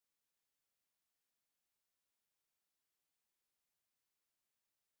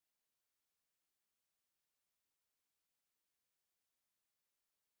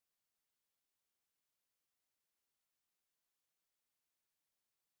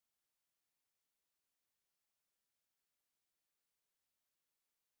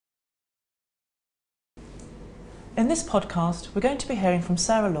In this podcast, we're going to be hearing from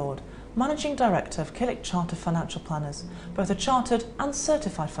Sarah Lord, Managing Director of Killik Chartered Financial Planners, both a chartered and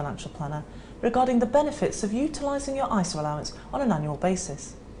certified financial planner, regarding the benefits of utilising your ISA allowance on an annual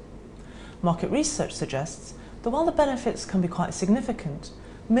basis. Market research suggests that while the benefits can be quite significant,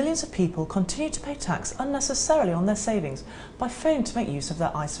 millions of people continue to pay tax unnecessarily on their savings by failing to make use of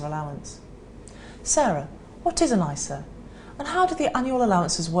their ISA allowance. Sarah, what is an ISA, and how do the annual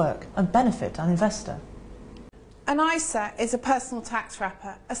allowances work and benefit an investor? An ISA is a personal tax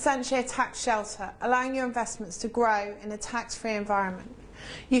wrapper, essentially a tax shelter, allowing your investments to grow in a tax-free environment.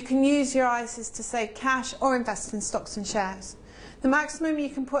 You can use your ISAs to save cash or invest in stocks and shares. The maximum you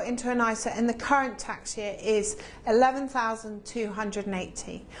can put into an ISA in the current tax year is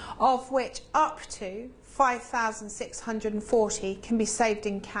 $11,280, of which up to $5,640 can be saved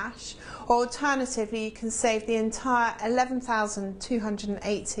in cash, or alternatively you can save the entire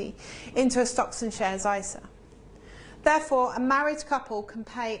 $11,280 into a stocks and shares ISA. Therefore, a married couple can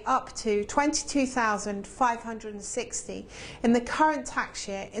pay up to $22,560 in the current tax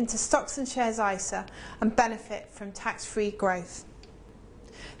year into stocks and shares ISA and benefit from tax-free growth.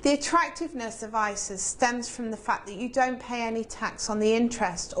 The attractiveness of ISAs stems from the fact that you don't pay any tax on the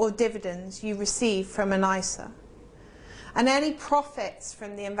interest or dividends you receive from an ISA, and any profits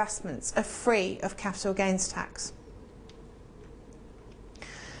from the investments are free of capital gains tax.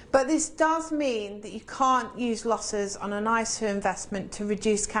 But this does mean that you can't use losses on an ISA investment to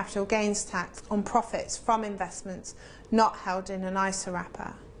reduce capital gains tax on profits from investments not held in an ISA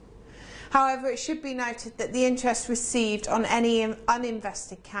wrapper. However, it should be noted that the interest received on any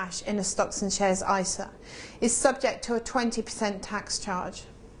uninvested cash in a stocks and shares ISA is subject to a 20% tax charge.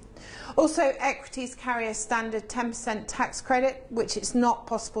 Also, equities carry a standard 10% tax credit, which it's not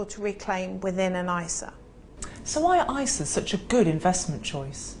possible to reclaim within an ISA. So why are ISAs such a good investment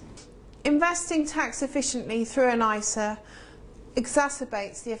choice? Investing tax efficiently through an ISA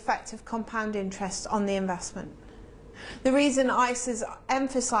exacerbates the effect of compound interest on the investment. The reason ISAs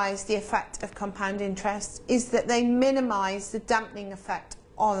emphasise the effect of compound interest is that they minimise the dampening effect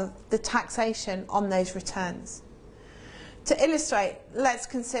of the taxation on those returns. To illustrate, let's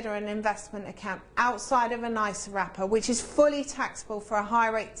consider an investment account outside of an ISA wrapper which is fully taxable for a high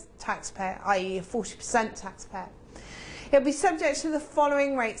rate taxpayer, i.e. a 40% taxpayer. It will be subject to the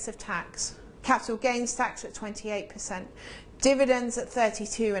following rates of tax: capital gains tax at 28%, dividends at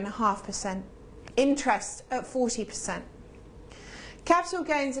 32.5%, interest at 40%. Capital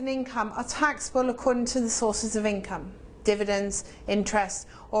gains and income are taxable according to the sources of income: dividends, interest,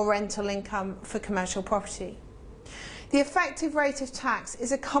 or rental income for commercial property. The effective rate of tax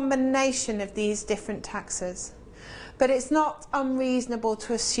is a combination of these different taxes, but it's not unreasonable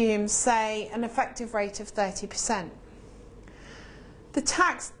to assume, say, an effective rate of 30%. The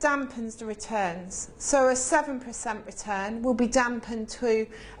tax dampens the returns, so a 7% return will be dampened to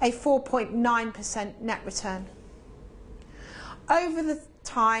a 4.9% net return. Over the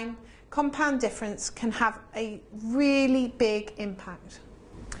time, compound difference can have a really big impact.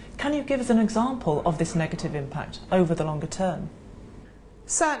 Can you give us an example of this negative impact over the longer term?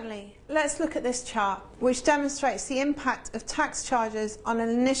 Certainly. Let's look at this chart, which demonstrates the impact of tax charges on an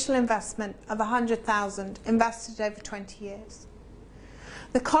initial investment of $100,000 invested over 20 years.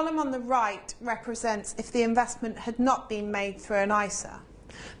 The column on the right represents if the investment had not been made through an ISA,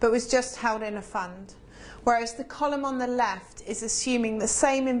 but was just held in a fund, whereas the column on the left is assuming the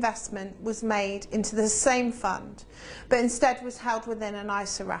same investment was made into the same fund, but instead was held within an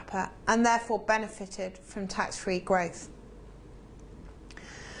ISA wrapper and therefore benefited from tax-free growth.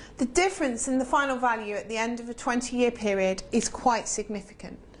 The difference in the final value at the end of a 20-year period is quite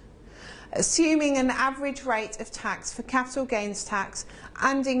significant. Assuming an average rate of tax for capital gains tax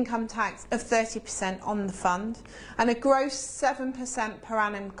and income tax of 30% on the fund and a gross 7% per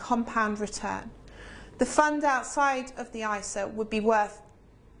annum compound return, the fund outside of the ISA would be worth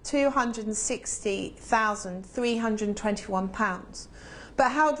 £260,321,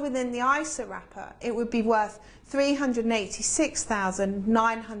 but held within the ISA wrapper it would be worth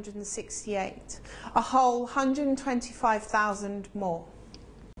 £386,968, a whole £125,000 more.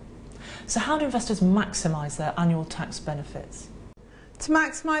 So how do investors maximise their annual tax benefits? To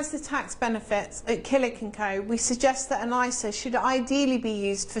maximise the tax benefits at Killik & Co, we suggest that an ISA should ideally be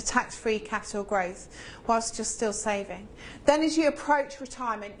used for tax-free capital growth whilst you're still saving. Then as you approach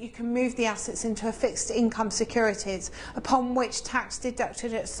retirement, you can move the assets into a fixed income securities upon which tax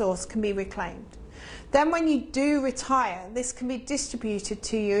deducted at source can be reclaimed. Then when you do retire, this can be distributed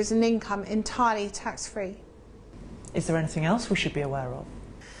to you as an income entirely tax-free. Is there anything else we should be aware of?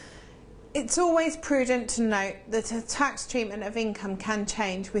 It's always prudent to note that a tax treatment of income can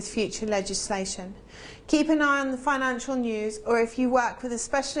change with future legislation. Keep an eye on the financial news, or if you work with a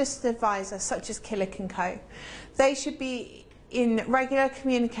specialist advisor such as Killik & Co. They should be in regular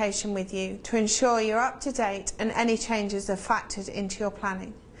communication with you to ensure you're up to date and any changes are factored into your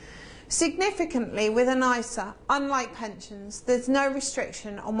planning. Significantly, with an ISA, unlike pensions, there's no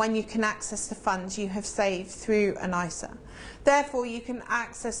restriction on when you can access the funds you have saved through an ISA. Therefore, you can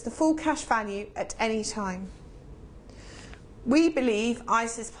access the full cash value at any time. We believe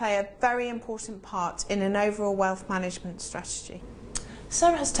ISAs play a very important part in an overall wealth management strategy.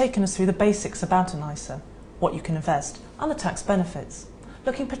 Sarah has taken us through the basics about an ISA, what you can invest and the tax benefits,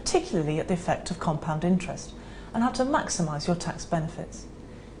 looking particularly at the effect of compound interest and how to maximise your tax benefits.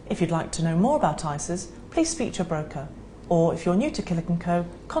 If you'd like to know more about ISAs, please speak to your broker, or if you're new to Killik & Co,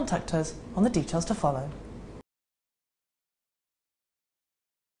 contact us on the details to follow.